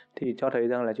thì cho thấy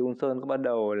rằng là Công Sơn có bắt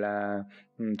đầu là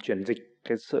chuyển dịch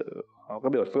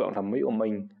các biểu tượng thẩm mỹ của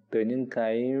mình từ những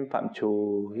cái phạm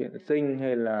trù hiện sinh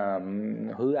hay là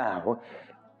hư ảo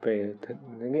về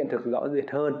hiện thực rõ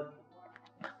rệt hơn.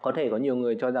 Có thể có nhiều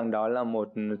người cho rằng đó là một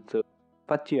sự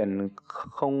phát triển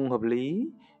không hợp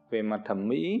lý về mặt thẩm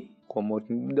mỹ của một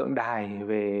tượng đài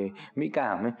về mỹ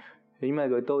cảm ấy. Thế nhưng mà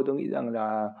với tôi nghĩ rằng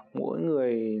là mỗi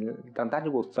người sáng tác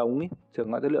trong cuộc sống ấy,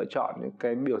 thường họ sẽ lựa chọn những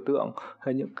cái biểu tượng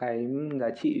hay những cái giá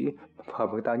trị hợp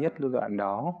với ta nhất lưu đoạn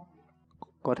đó.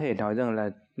 Có thể nói rằng là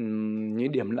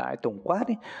những điểm lại tổng quát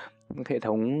ấy, hệ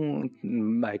thống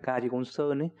bài ca trên Công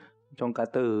Sơn ấy trong ca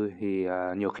từ thì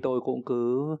nhiều khi tôi cũng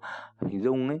cứ hình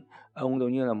dung ấy, ông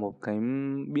giống như là một cái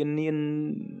biên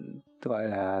niên gọi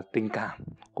là tình cảm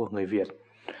của người Việt.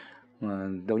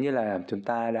 Giống như là chúng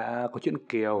ta đã có truyện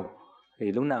Kiều,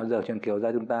 thì lúc nào giờ truyện Kiều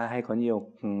ra chúng ta hay có nhiều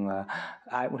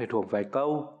ai cũng thể thuộc vài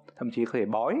câu, thậm chí có thể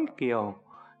bói Kiều.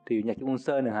 Thì nhạc Trịnh Công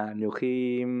Sơn chẳng hạn, nhiều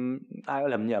khi ai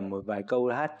cũng lầm nhầm một vài câu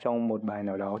hát trong một bài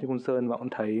nào đó Trịnh Công Sơn và cũng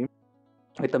thấy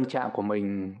cái tâm trạng của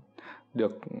mình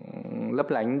được lấp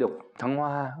lánh, được thăng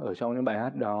hoa ở trong những bài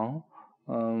hát đó.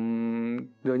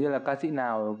 Dường như là ca sĩ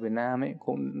nào ở Việt Nam ấy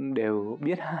cũng đều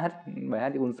biết hát bài hát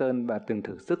Trịnh Công Sơn và từng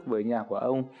thử sức với nhạc của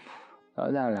ông.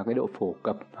 Rõ ràng là cái độ phổ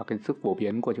cập và cái sức phổ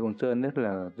biến của Trịnh Công Sơn rất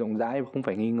là rộng rãi và không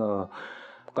phải nghi ngờ.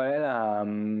 Có lẽ là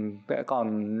sẽ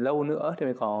còn lâu nữa thì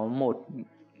mới có một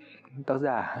tác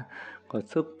giả có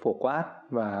sức phổ quát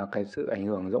và cái sự ảnh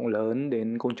hưởng rộng lớn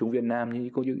đến công chúng Việt Nam như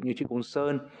Trịnh Công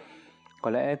Sơn.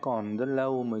 Có lẽ còn rất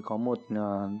lâu mới có một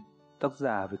tác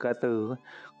giả với ca từ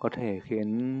có thể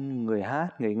khiến người hát,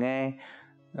 người nghe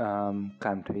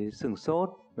cảm thấy sửng sốt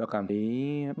và cảm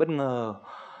thấy bất ngờ.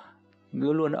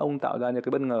 Luôn luôn ông tạo ra những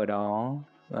cái bất ngờ đó,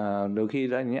 đôi khi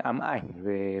ra những ám ảnh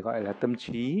về gọi là tâm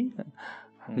trí.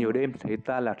 Nhiều đêm thấy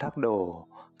ta là thác đổ,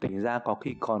 tỉnh ra có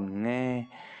khi còn nghe.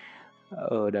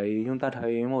 Ở đấy chúng ta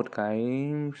thấy một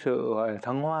cái sự gọi là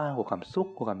thăng hoa của cảm xúc,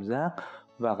 của cảm giác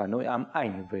và cả nỗi ám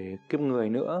ảnh về kiếp người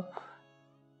nữa.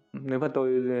 Nếu mà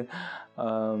tôi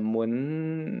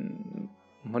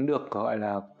muốn được gọi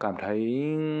là cảm thấy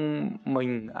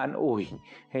mình an ủi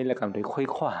hay là cảm thấy khuây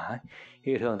khỏa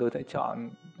thì thường tôi sẽ chọn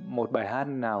một bài hát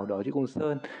nào đó Trịnh Công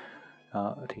Sơn.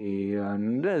 Thì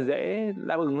rất là dễ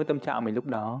đáp ứng với tâm trạng mình lúc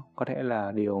đó. Có thể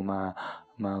là điều mà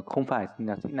không phải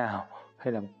nhạc sĩ nào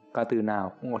hay là ca từ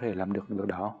nào cũng có thể làm được điều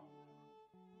đó.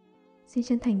 Xin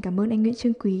chân thành cảm ơn anh Nguyễn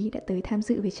Trương Quý đã tới tham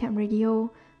dự với Trạm Radio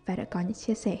và đã có những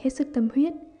chia sẻ hết sức tâm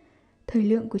huyết. Thời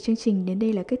lượng của chương trình đến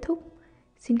đây là kết thúc.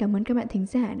 Xin cảm ơn các bạn thính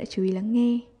giả đã chú ý lắng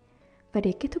nghe. Và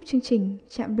để kết thúc chương trình,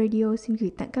 Trạm Radio xin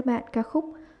gửi tặng các bạn ca khúc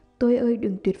Tôi ơi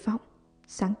đừng tuyệt vọng,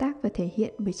 sáng tác và thể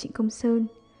hiện bởi Trịnh Công Sơn.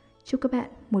 Chúc các bạn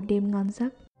một đêm ngon giấc.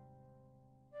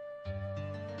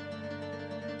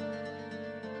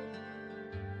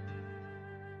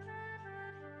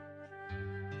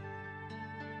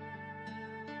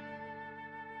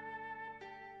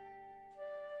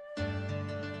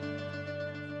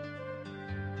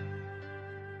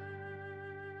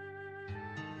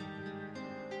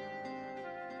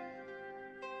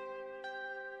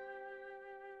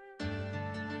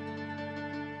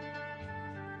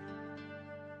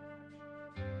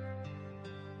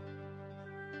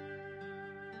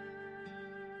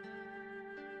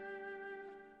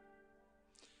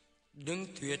 Đừng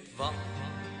tuyệt vọng,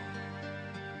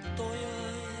 tôi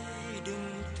ơi đừng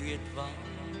tuyệt vọng.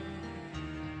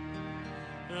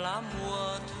 Lá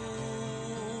mùa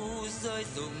thu rơi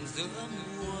rụng giữa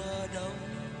mùa đông.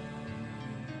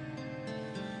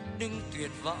 Đừng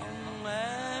tuyệt vọng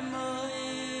em ơi,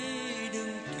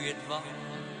 đừng tuyệt vọng.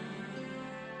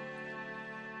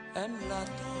 Em là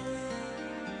tôi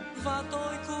và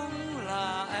tôi cũng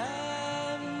là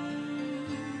em.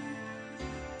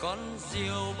 Con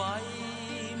diều bay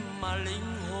mà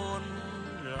linh hồn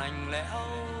lạnh lẽo.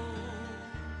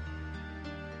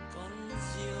 Con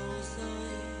diều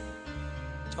rơi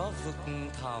cho vực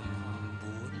thẳm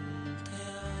buồn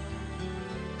theo.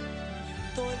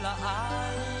 Tôi là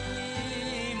ai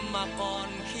mà còn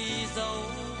khi dấu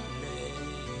lệ?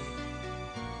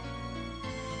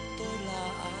 Tôi là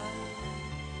ai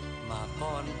mà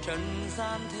còn trần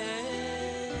gian thế?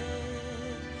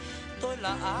 Tôi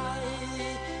là ai,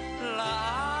 là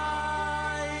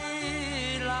ai,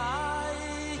 là ai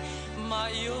mà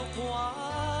yêu quá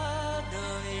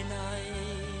đời này?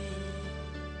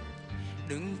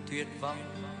 Đừng tuyệt vọng,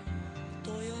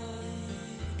 tôi ơi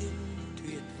đừng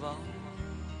tuyệt vọng.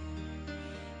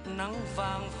 Nắng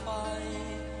vàng phai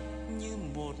như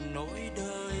một nỗi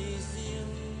đời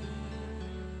riêng.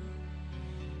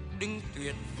 Đừng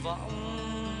tuyệt vọng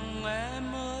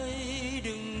em ơi,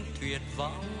 đừng tuyệt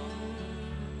vọng.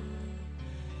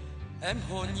 Em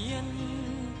hồn nhiên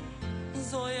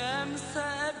rồi em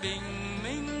sẽ bình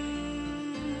minh.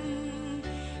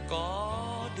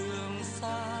 Có đường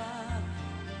xa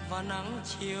và nắng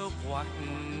chiều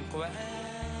quạnh quẽ.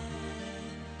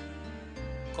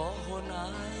 Có hôn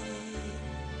ai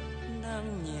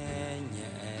đang nhẹ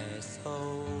nhẹ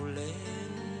sâu lên.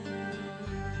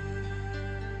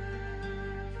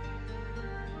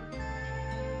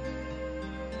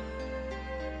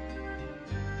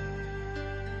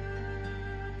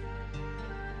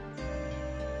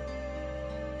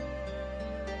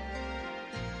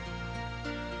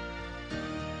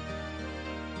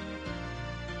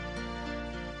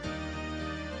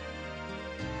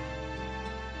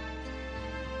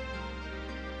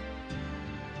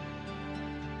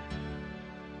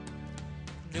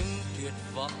 tuyệt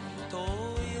vọng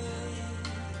tôi ơi,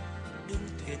 đừng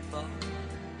tuyệt vọng.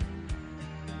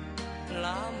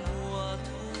 Lá mùa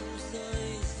thu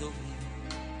rơi rụng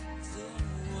giữa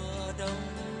mùa đông.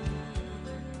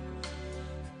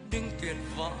 Đừng tuyệt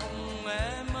vọng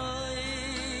em ơi,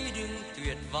 đừng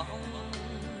tuyệt vọng.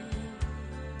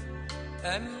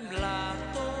 Em là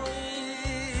tôi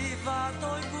và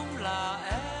tôi cũng là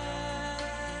em.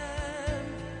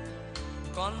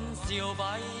 Con diều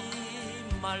bay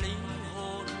mà linh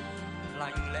hồn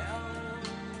lạnh lẽo,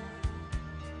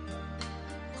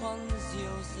 con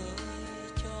diều rơi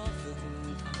cho vực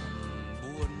thẳm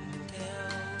buồn theo.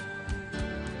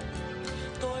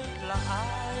 Tôi là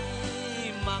ai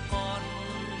mà còn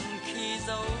khi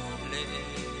dấu lệ,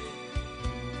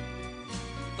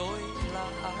 tôi là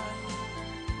ai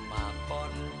mà còn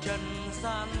trần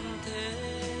gian thế.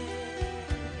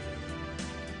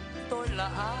 Tôi là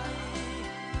ai,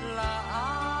 là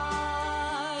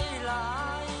ai, là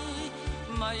ai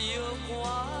mà yêu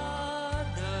quá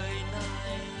đời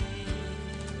này.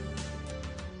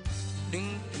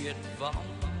 Đừng tuyệt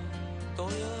vọng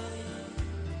tôi ơi,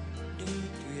 đừng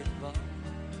tuyệt vọng.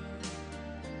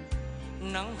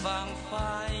 Nắng vàng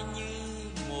phai như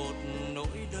một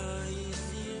nỗi đời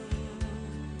riêng.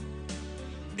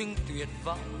 Đừng tuyệt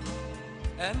vọng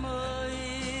em ơi,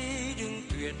 đừng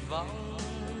tuyệt vọng.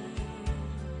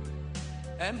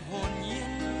 Em hồn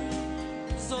nhiên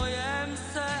rồi em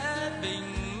sẽ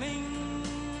bình minh.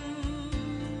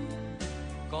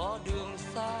 Có đường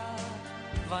xa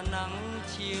và nắng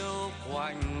chiều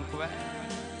quạnh quẽ,